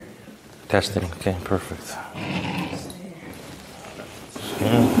Testing. Okay, perfect.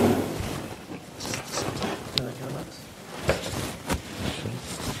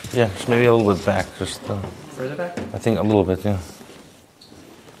 Yeah, just maybe a little bit back. Just further back? I think a little bit, yeah.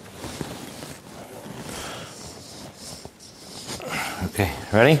 Okay,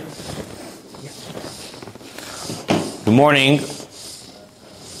 ready? Yeah. Good morning.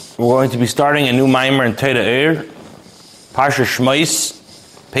 We're going to be starting a new mimer in Torah Ohr, Pashas Shmois,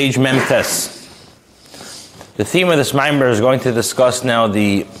 page Memtes. The theme of this mimer is going to discuss now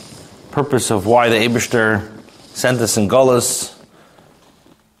the purpose of why the Eibishter sent us in Golus.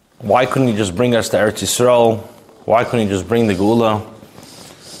 Why couldn't he just bring us to Eretz Yisrael? Why couldn't he just bring the Geula?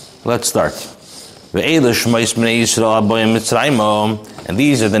 Let's start. ואלא Shmois b'nei Yisrael aboyim Mitzrayim, and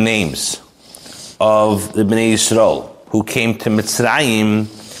these are the names of the Bnei Yisrael who came to Mitzrayim.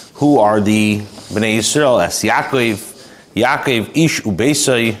 Who are the Bnei Yisrael? As Yaakov ish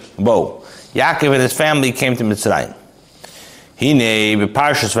ubeisai bo. Yaakov and his family came to Mitzrayim. Hine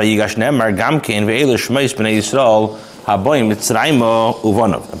b'parshas vayigash nemar gamkein ve'elu shmeis b'nei Yisrael haboyim Mitzrayim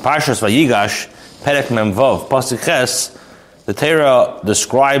uvonov. In Parshas Vayigash, Perek Memvav Pasuk Ches, the Torah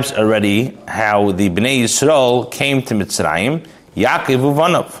describes already how the Bnei Yisrael came to Mitzrayim. Yaakov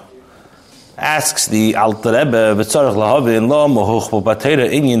uvonov. Asks the Alter Rebbe,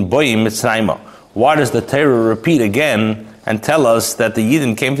 why does the Torah repeat again and tell us that the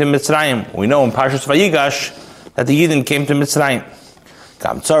Yidden came to Mitzrayim? We know in Parshas Vayigash that the Yidden came to Mitzrayim.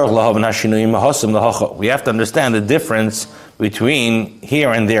 We have to understand the difference between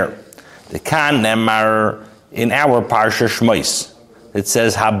here and there. The Kan Nemar in our Parsha Shmois, it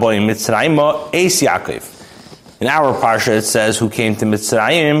says Haboy Mitzrayim Eis Yaakov. In our Parsha it says who came to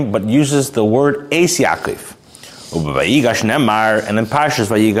Mitzrayim, but uses the word Eis Yaakov. Vayigash Nemar, and in Parshas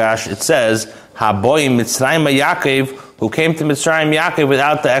Vayigash it says Haboy Mitzrayim Yaakov, who came to Mitzrayim Yaakov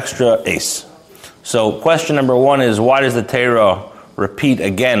without the extra Eis. So question number one is, why does the Torah repeat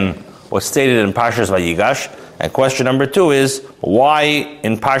again what's stated in Parshas Vayigash? And question number two is, why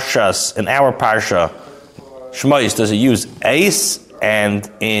in our Parsha Shmois does it use Eis, and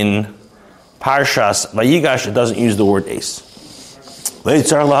in Parshas Vayigash it doesn't use the word Eis? And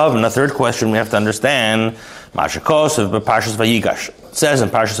the third question we have to understand, Mashakos of Parshas Vayigash. It says in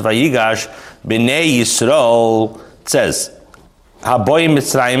Parshas Vayigash, Bnei Yisrael, it says, Haboy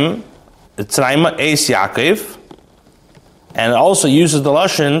Mitzrayim Eis Yaakov, and it also uses the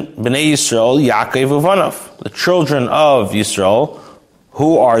lashon Bnei Yisrael Yaakov uvanav, the children of Yisrael.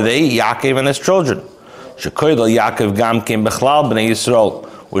 Who are they? Yaakov and his children. Shekoydel Yaakov gamkim bechlal Bnei Yisrael,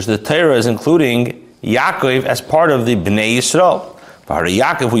 which the Torah is including Yaakov as part of the Bnei Yisrael.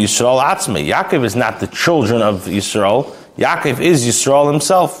 Yaakov hu Yisrael atzmei. Yaakov is not the children of Yisrael. Yaakov is Yisrael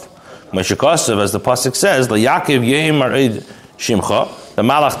himself. Meshikasav, as the pasuk says, the Yaakov Yehim Arid Shimcha. The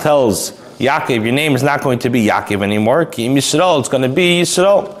Malach tells Yaakov, your name is not going to be Yaakov anymore. Ki im Yisrael, it's going to be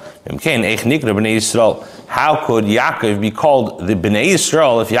Yisrael. How could Yaakov be called the Bnei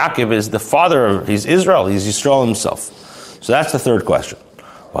Yisrael if Yaakov is the father of, he's Israel, he's Yisrael himself? So that's the third question.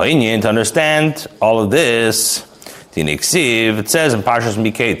 To understand all of this, it says in Parshas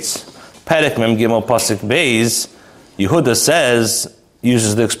Miketz, Perek Mem Gimel Pasuk Beis, Yehuda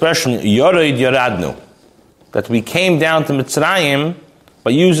uses the expression Yored Yoradnu, that we came down to Mitzrayim,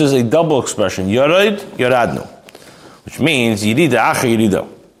 but uses a double expression, Yored Yoradnu, which means Yirida Acher Yirida,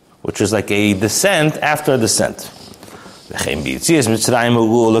 which is like a descent after a descent. In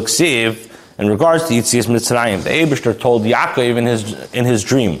regards to Yitzias Mitzrayim, the Eibishter told Yaakov in his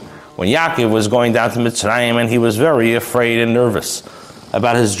dream, when Yaakov was going down to Mitzrayim and he was very afraid and nervous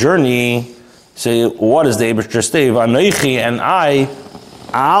about his journey, say, what does the Eibishter say? V'anoichi, and I,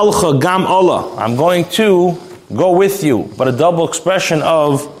 Alcha Gam Ola, I'm going to go with you, but a double expression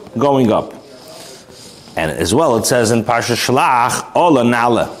of going up. And as well it says in Parsha Shlach, Ola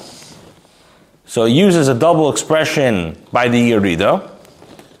Nala. So it uses a double expression by the Yerida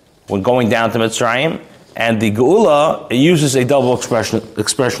when going down to Mitzrayim, and the Geula, it uses a double expression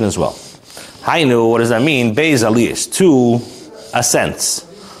as well. Hainu, what does that mean? Beis aliyos, two ascents.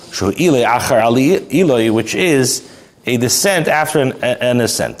 Shu ilay achar ilay, which is a descent after an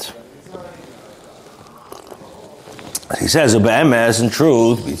ascent. He says, "Be'emes, in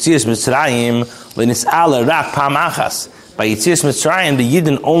truth, Yitzias Mitzrayim lenis'ala rak pam achas." By Yitzias Mitzrayim, the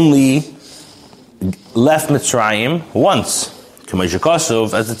Yidden only left Mitzrayim once.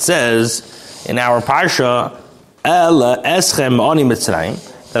 K'may as it says in our parsha, "Ela eschem oni Mitzrayim,"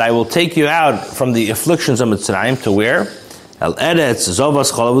 that I will take you out from the afflictions of Mitzrayim to where? El eretz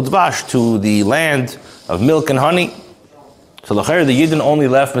zovas cholav udvash, to the land of milk and honey. So the Yidden only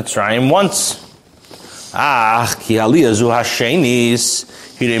left Mitzrayim once. Ki aliyah zu hashenis.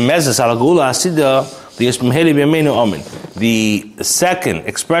 The second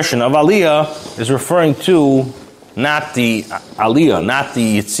expression of Aliyah is referring to not the Aliyah, not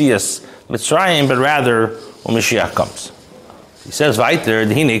the Yitzias Mitzrayim, but rather when Mashiach comes. He says, weiter,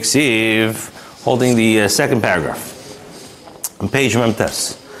 the Hineksiv, holding the second paragraph on page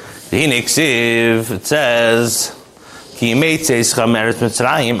Memtes. The Hineksiv, it says, Ki Meitzeis Chameres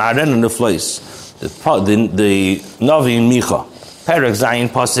Mitzrayim Aren Neflois. The Navi Micha, Perek Zayin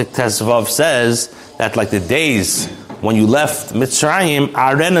Pasuk Tesvav says that like the days when you left Mitzrayim,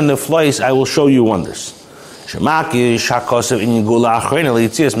 Aren Neflois, I will show you wonders. Shemakish Hakosav in Yigula Achrena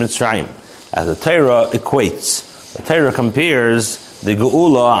L'Yitzias Mitzrayim. As the Torah equates, the Torah compares the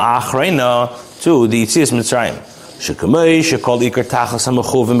Geula Achrena to the Yitzias Mitzrayim. Shekamei Shekol Iker Tachas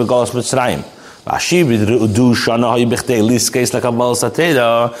HaMechuvim Begalas Mitzrayim. The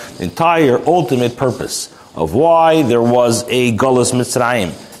entire ultimate purpose of why there was a Galus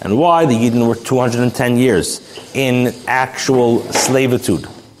Mitzrayim and why the Yidden were 210 years in actual slavitude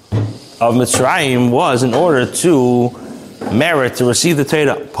of Mitzrayim was in order to merit to receive the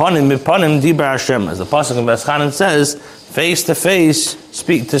Torah. Panim mipanim dibar Hashem, as the pasuk of Veschanan says, face to face,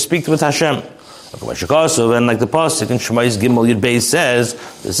 speak with Hashem. And like the pasuk in Shemais Gimel Yud Beis says,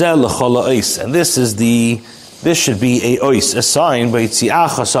 and this should be a ois, a sign by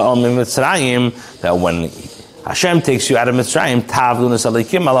Mitzrayim, that when Hashem takes you out of Mitzrayim,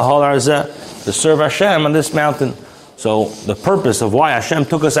 to serve Hashem on this mountain. So the purpose of why Hashem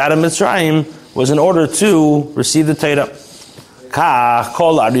took us out of Mitzrayim was in order to receive the Torah.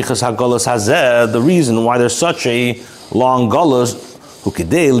 The reason why there's such a long galus,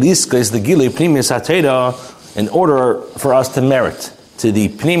 in order for us to merit to the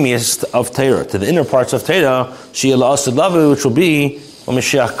pnimiest of Torah, to the inner parts of Torah, which will be when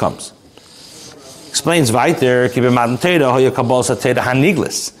Mashiach comes. Explains weiter,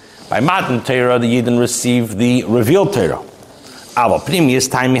 by Matan Torah, the Yidden receive the revealed Torah. But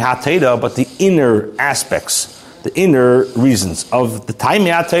the inner aspects, the inner reasons of the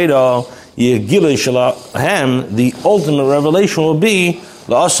Taimei Torah, the ultimate revelation will be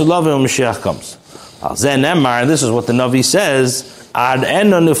when Mashiach comes. And this is what the Navi says, I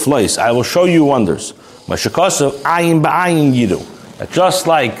will show you wonders. That just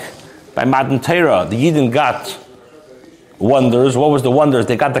like by Matan Torah, the Yidden got wonders. What was the wonders?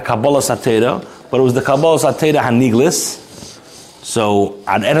 They got the Kabbalah Satera, but it was the Kabbalah Satera Haniglis. So,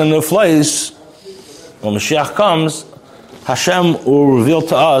 at Eren Neflois, when Mashiach comes, Hashem will reveal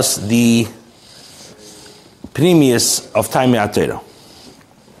to us the Pnimius of Taimei Torah.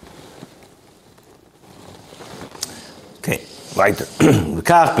 Okay, weiter.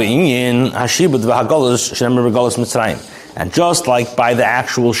 And just like by the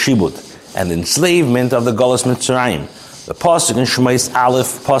actual Shibud and enslavement of the Galus Mitzrayim, the pasuk in Shemais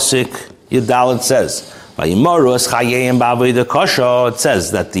Aleph, pasuk Yudalad says, it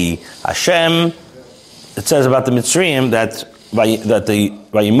says that the Hashem, it says about the Mitzrayim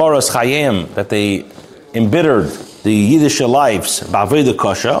that they embittered the Yiddish lives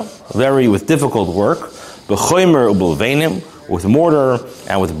very with difficult work, with mortar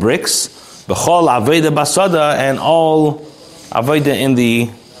and with bricks, and all aveda in the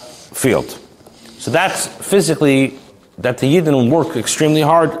field. So that's physically that the Yidden work extremely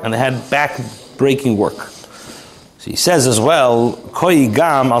hard and they had back-breaking work. So he says as well, Koi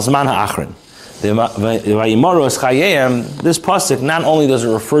gam al zman ha'achrin. This pasuk not only does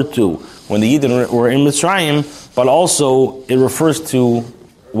it refer to when the Yidden were in Mitzrayim, but also it refers to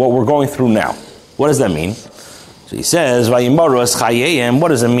what we're going through now. What does that mean? So he says, what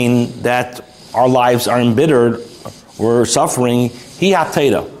does it mean that our lives are embittered, we're suffering?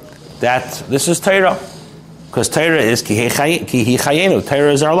 That this is Torah. Because Torah is ki chayenu.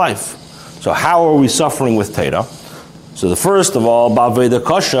 Torah is our life. So how are we suffering with Torah? So the first of all, ba'aveda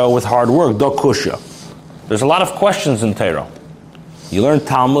kasha, with hard work, do kusha. There's a lot of questions in Torah. You learn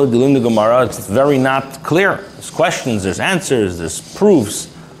Talmud, you learn the Gemara, it's very not clear. There's questions, there's answers, there's proofs.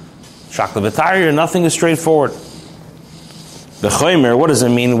 Shakla v'tayir, nothing is straightforward. The chaymer, what does it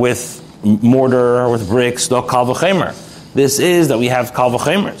mean with mortar, with bricks, do kal v'chaymer? This is that we have kal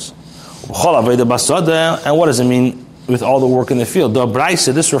v'chaymers. And what does it mean with all the work in the field? The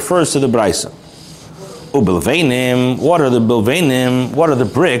Braisa, this refers to the Braisa. What are the bilvenim? What are the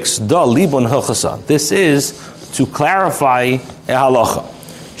bricks? Da libon hilchasa. This is to clarify a halacha.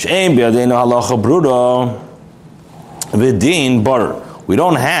 She'ein b'yadeinu halacha bruda v'din bar. We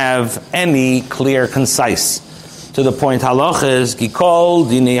don't have any clear, concise, to the point halacha is gikol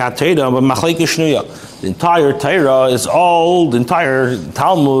dinei haTorah b'machlekes shnuya. The entire Torah is all, the entire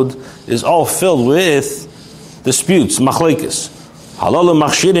Talmud is all filled with disputes, machlekes. Halalu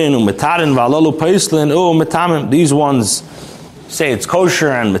machshirin umetarin v'halalu peislin umetamim. These ones say it's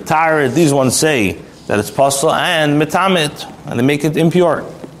kosher and metarit. These ones say that it's possible and metamit, and they make it impure.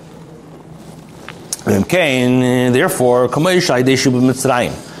 Therefore, just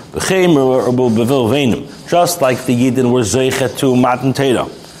like the Yidden were zeichet to Matan Torah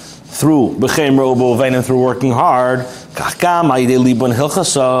through B'chemer Ubulvenim, through working hard,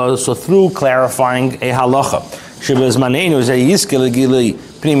 so through clarifying a halacha,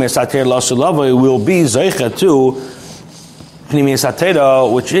 will be zeichet to Pnimiyas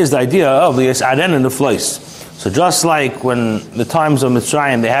HaTorah, which is the idea of the Yis'aden in the place. So just like when the times of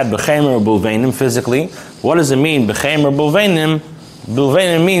Mitzrayim, they had B'chemer Ubulvenim physically, what does it mean, B'chemer Ubulvenim?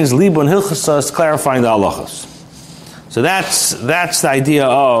 Ubulvenim means Libun Hilchasa, clarifying the halachas. So that's the idea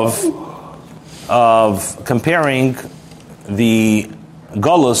of comparing the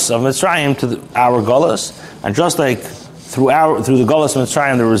Golus of Mitzrayim to our Golus, and just like through the Golus of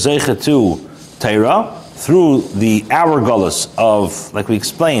Mitzrayim there was Zeichet to Torah, through the our Golus of, like we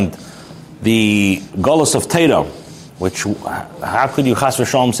explained, the Golus of Torah, which how could you Chas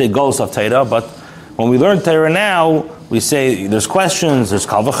v'Shalom say Golus of Torah? But when we learn Torah now, we say there's questions, there's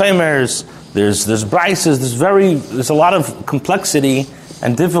Kal v'Chemers, there's brises, there's a lot of complexity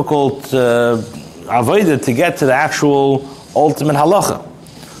and difficult avodah to get to the actual ultimate halacha.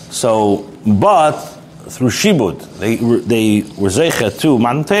 So, but through shibud, they were zeichet to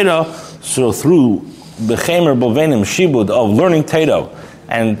Matan Torah. So through the Chemer Bovenim shibud of learning Torah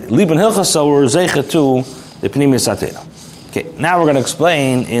and Liban Hilchasa were zeichet to the Pnimiyas HaTorah. Okay, now we're going to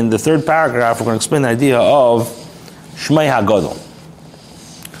explain in the third paragraph. We're going to explain the idea of Shmei HaGadol.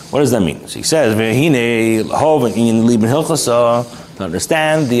 What does that mean? So he says, "V'hine hov in Liban Hilchasa." To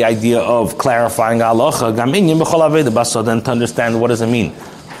understand the idea of clarifying halacha, gam inyan b'chol aveda basod, and to understand what does it mean,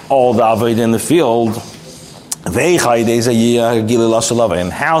 all the aveda in the field, and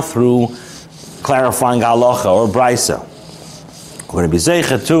how through clarifying halacha or brisa, we're going to be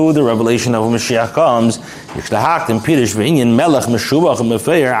zeichet to the revelation of Mashiach comes.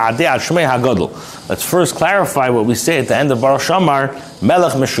 Let's first clarify what we say at the end of Baruch Shamar,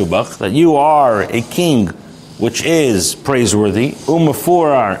 Melech Meshubach, that you are a king which is praiseworthy,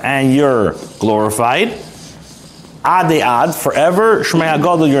 umafurar, and you're glorified, ad forever, Shmei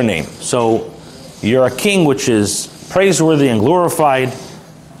HaGadol, your name. So you're a king which is praiseworthy and glorified,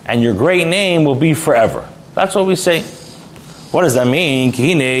 and your great name will be forever. That's what we say. What does that mean?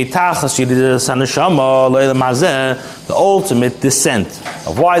 The ultimate descent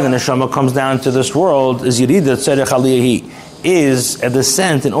of why the neshama comes down to this world is Yeridat Tzedech Aliyahi, is a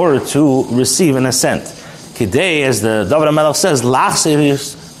descent in order to receive an ascent. Today, as the David HaMelech says,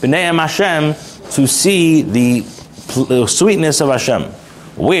 Lachsevis b'nei Hashem, to see the sweetness of Hashem,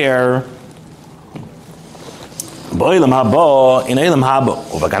 where b'olam haba, in olam haba,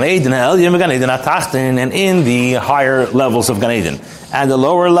 u'v'gan Eden ha'elyon v'gan Eden ha'tachten, and in the higher levels of Gan Eden, and the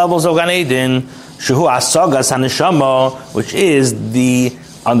lower levels of Gan Eden, shehu asagas haneshama, which is the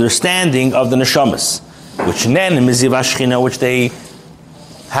understanding of the neshamas, which nen miziv hashchina, which they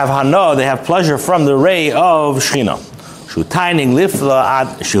have hana, they have pleasure from the ray of Shechina. Shehu taining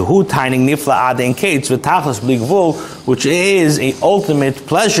nifla ad ein kates v'tachlis bli gvul, which is a ultimate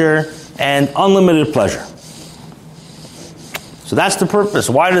pleasure and unlimited pleasure. So that's the purpose.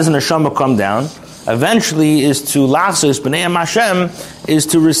 Why does an neshama come down? Eventually is to lachsos b'nei Hashem, is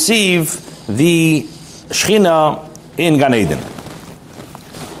to receive the Shechina in Gan Eden.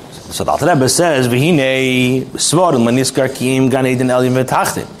 So the Alter Rebbe says, "V'hinei svarim l'niskar ki'im Gan Eden elyon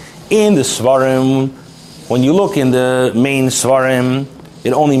v'tachtin." In the svarim, when you look in the main svarim,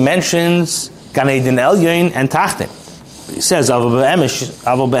 it only mentions Gan Eden elyon and tachtin. He says,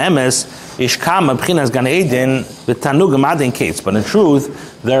 "Avol be'emes ish kama b'chinas Gan Eden v'tanugim ad ein kates." But in truth,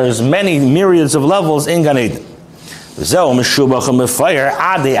 there's many myriads of levels in Gan Eden. V'zeu meshubach u'mefayir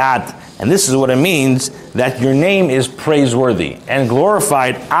ad ad. And this is what it means, that your name is praiseworthy and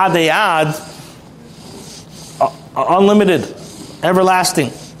glorified, ad, unlimited,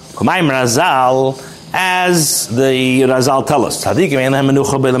 everlasting. As the Razal tell us, that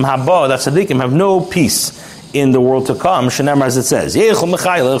tzaddikim have no peace in the world to come. Shenemar, as it says, they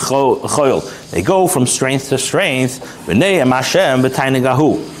go from strength to strength.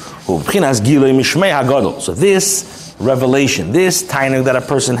 So this revelation, this tainug that a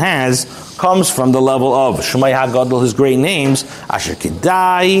person has, comes from the level of Shmei HaGadol, his great names, Asher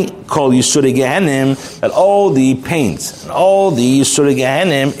Kedai Kol Yisuri Gehenim, that all the pains and all the Yisuri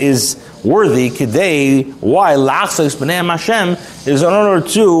Gehenim is worthy. Kedai, why Lachsos B'nei Hashem, is in order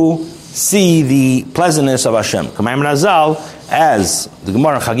to see the pleasantness of Hashem. Kamayim Razal, as the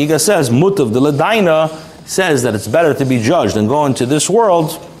Gemara Chagiga says, Mutav de Ladaina, says that it's better to be judged than go into this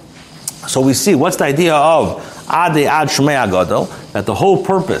world. So we see, what's the idea of Ade Ad Shmei Agadol? That the whole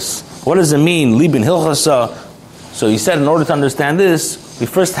purpose, what does it mean, Libin Hilchasa? So he said, in order to understand this, we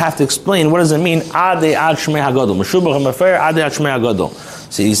first have to explain what does it mean, Ade Ad Shmei Agadol. Meshubach HaMafer, Ade Ad Shmei Agadol.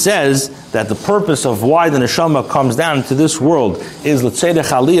 So he says that the purpose of why the neshama comes down to this world is L'tzedech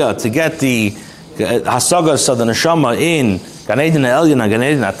Aliyah, to get the hasagas of the neshama in Gan Eden Elyon and Gan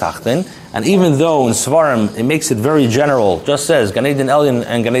Eden Atachten. And even though in Svarim it makes it very general, just says Gan Eden Elyon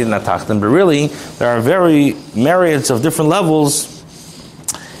and Gan Eden Atachten, but really there are very myriads of different levels.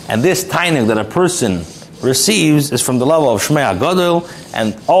 And this tainig that a person receives is from the level of Shmei Agadol,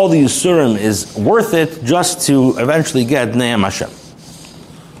 and all the Yisurim is worth it just to eventually get Ne'em Hashem.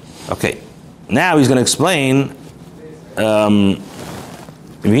 Okay, now he's going to explain, he's going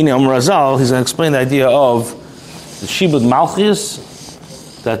to explain the idea of the Shibud Malchus,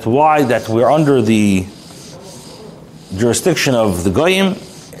 that we're under the jurisdiction of the Goyim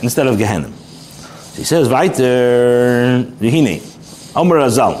instead of Gehenna. So he says, Weiter, V'hine, Amr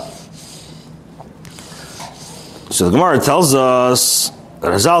Razal. So the Gemara tells us,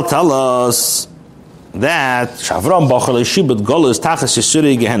 Razal tells us, that Shavram Bachar Shibud Golus Tachas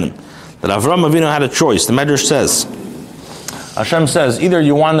Yisuri Gehenim. That Avram Avinu had a choice. The Medrash says, Hashem says, either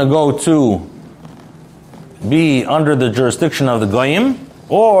you want to go to be under the jurisdiction of the Goyim,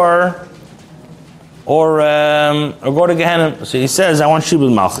 or go to Gehenim. So he says, I want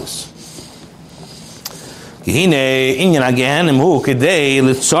Shibud Malchus. Gehine Inyan Gehenim Hu Kedei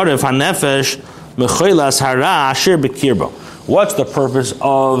Litzaref HaNefesh Mechoilas Hara Asher Bekirbo. What's the purpose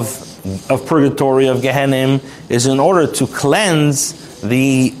of purgatory, of Gehenim, is in order to cleanse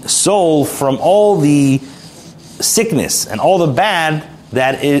the soul from all the sickness and all the bad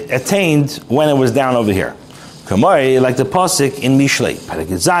that it attained when it was down over here. Kamari, like the pasuk in Mishlei, Perek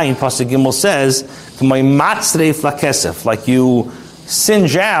Zayin, pasuk Gimel says, "Kamay matzrei flakesef," like you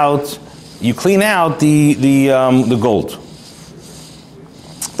singe out, you clean out the gold,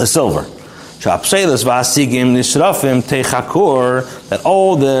 the silver. That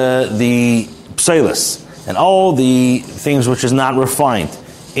all the pselis and all the things which is not refined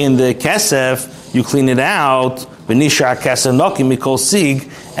in the kesef, you clean it out, and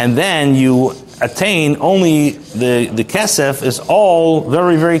then you attain only the kesef is all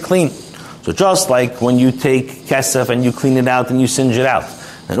very, very clean. So just like when you take kesef and you clean it out and you singe it out,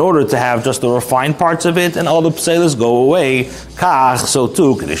 in order to have just the refined parts of it and all the pselas go away, so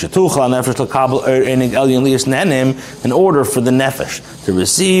too, in order for the nefesh to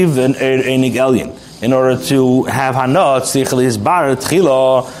receive an enig elyon, in order to have hanot,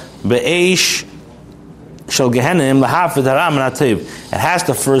 it has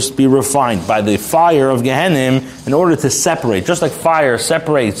to first be refined by the fire of Gehenim in order to separate. Just like fire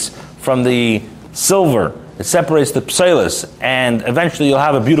separates from the silver, it separates the pselis, and eventually you'll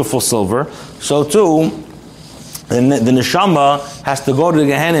have a beautiful silver. So too, the neshama has to go to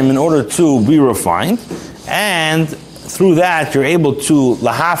Gehenim in order to be refined, and through that you're able to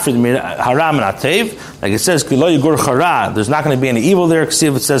lahafrid haram and atev, like it says, there's not going to be any evil there. See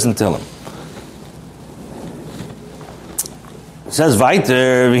if it says in Tehillim. It says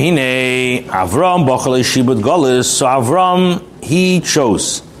weiter, v'hine Avram bachal shibud galus. So Avram, he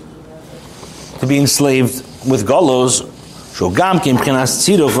chose to be enslaved with galus. Shogam kim b'chinas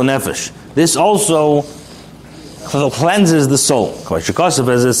tziduf l'nefesh. This also cleanses the soul. As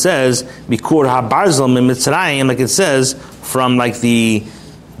it says, bikur habarzel mitzrayim, like it says, from like the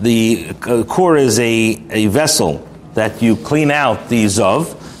kur is a vessel that you clean out the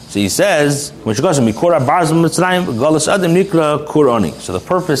zav. So he says, so the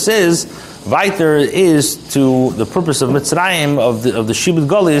purpose is, Viter is to, the purpose of Mitzrayim, of the Shibud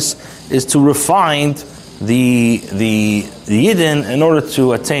Golis, is to refine the Yidden in order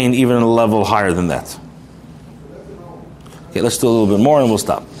to attain even a level higher than that. Okay, let's do a little bit more and we'll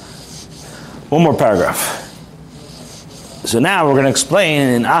stop. One more paragraph. So now we're going to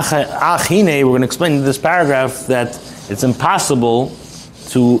explain, in Achine, we're going to explain in this paragraph that it's impossible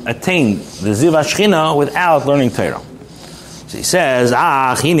to attain the Ziv HaShechina without learning Torah. So he says,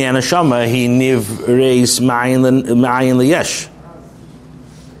 Hine Neshama, he nivreis ma'ayin liyesh.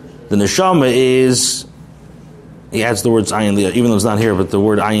 The Neshama is, he adds the words ayin liyesh, even though it's not here, but the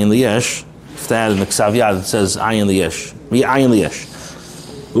word ayin liyesh, if that in the Ksav Yad, it says ayin liyesh. Ayin liyesh.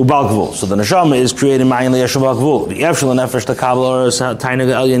 Ubal gvul. So the Neshama is created ma'ayin liyesh ubal gvul. The Efshel nefesh takabel oros tainug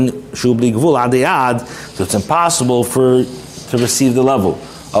elyon shubli gvul adiyad. So it's impossible to receive the level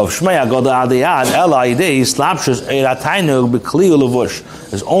of Shmei Agoda Adiyad Ela Idei Slapshus Eira Tainug B'Kli Ulevush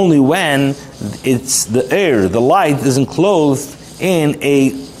is only when it's the air, the light is enclosed in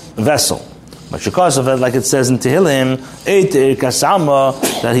a vessel. But because of it, like it says in Tehillim, Eiter Kasama,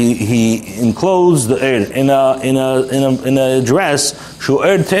 that he enclosed the Eir in a dress, Shu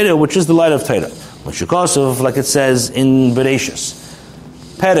Eir Torah, which is the light of Torah. But because of, like it says in Bereshis,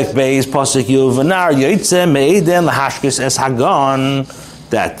 Perek Beis Pasuk Yud V'nar Yoitze Me'eden L'Hashkes Es Hagan,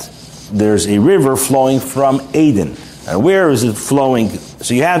 that there's a river flowing from Eden. And where is it flowing?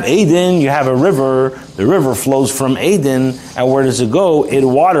 So you have Eden, you have a river. The river flows from Eden, and where does it go? It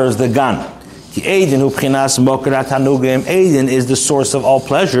waters the Gan. Eden is the source of all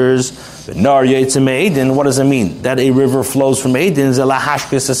pleasures. What does it mean? That a river flows from Eden to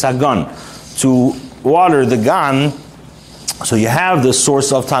water the Gan. So you have the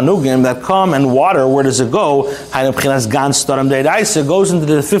source of Tanugim that come and water. Where does it go? It goes into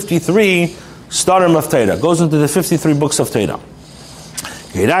the 53 Starim of Torah. Goes into the 53 books of Torah.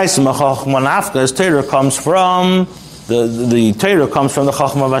 Torah comes from the Torah comes from the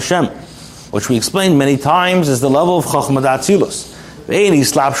Chachma of Hashem, which we explained many times is the level of Chachma D'Atzilus.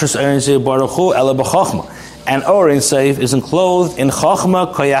 And Ohr Seif is enclosed in Chachma,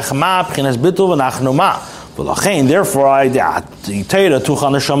 Koyachma, P'chinas Bitul, V'nachnuma. Therefore,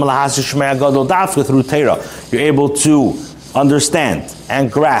 through Torah, you're able to understand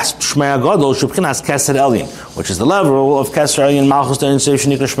and grasp Shmei HaGadol, Shubchinas Keser Elyon, which is the level of Keser Elyon, Malchus Ein Seif,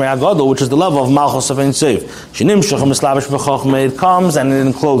 Shenikra Shmei HaGadol, which is the level of Malchus of Ein Seif. Shenimshach Mislavish B'Chachma, it comes and it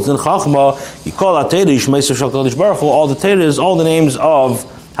enclosed in Chachma. Yikol HaTorah, Yishmei Seif Shal Kodesh Baruch Hu, all the Torah is all the names of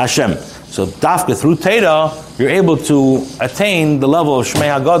Hashem. So Dafka, through Torah, you're able to attain the level of Shmei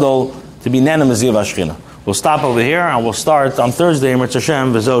HaGadol to be Nana Meziv Ashchina. We'll stop over here and we'll start on Thursday, Mirz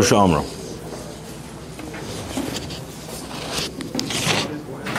Hashem, V'zo Shomro.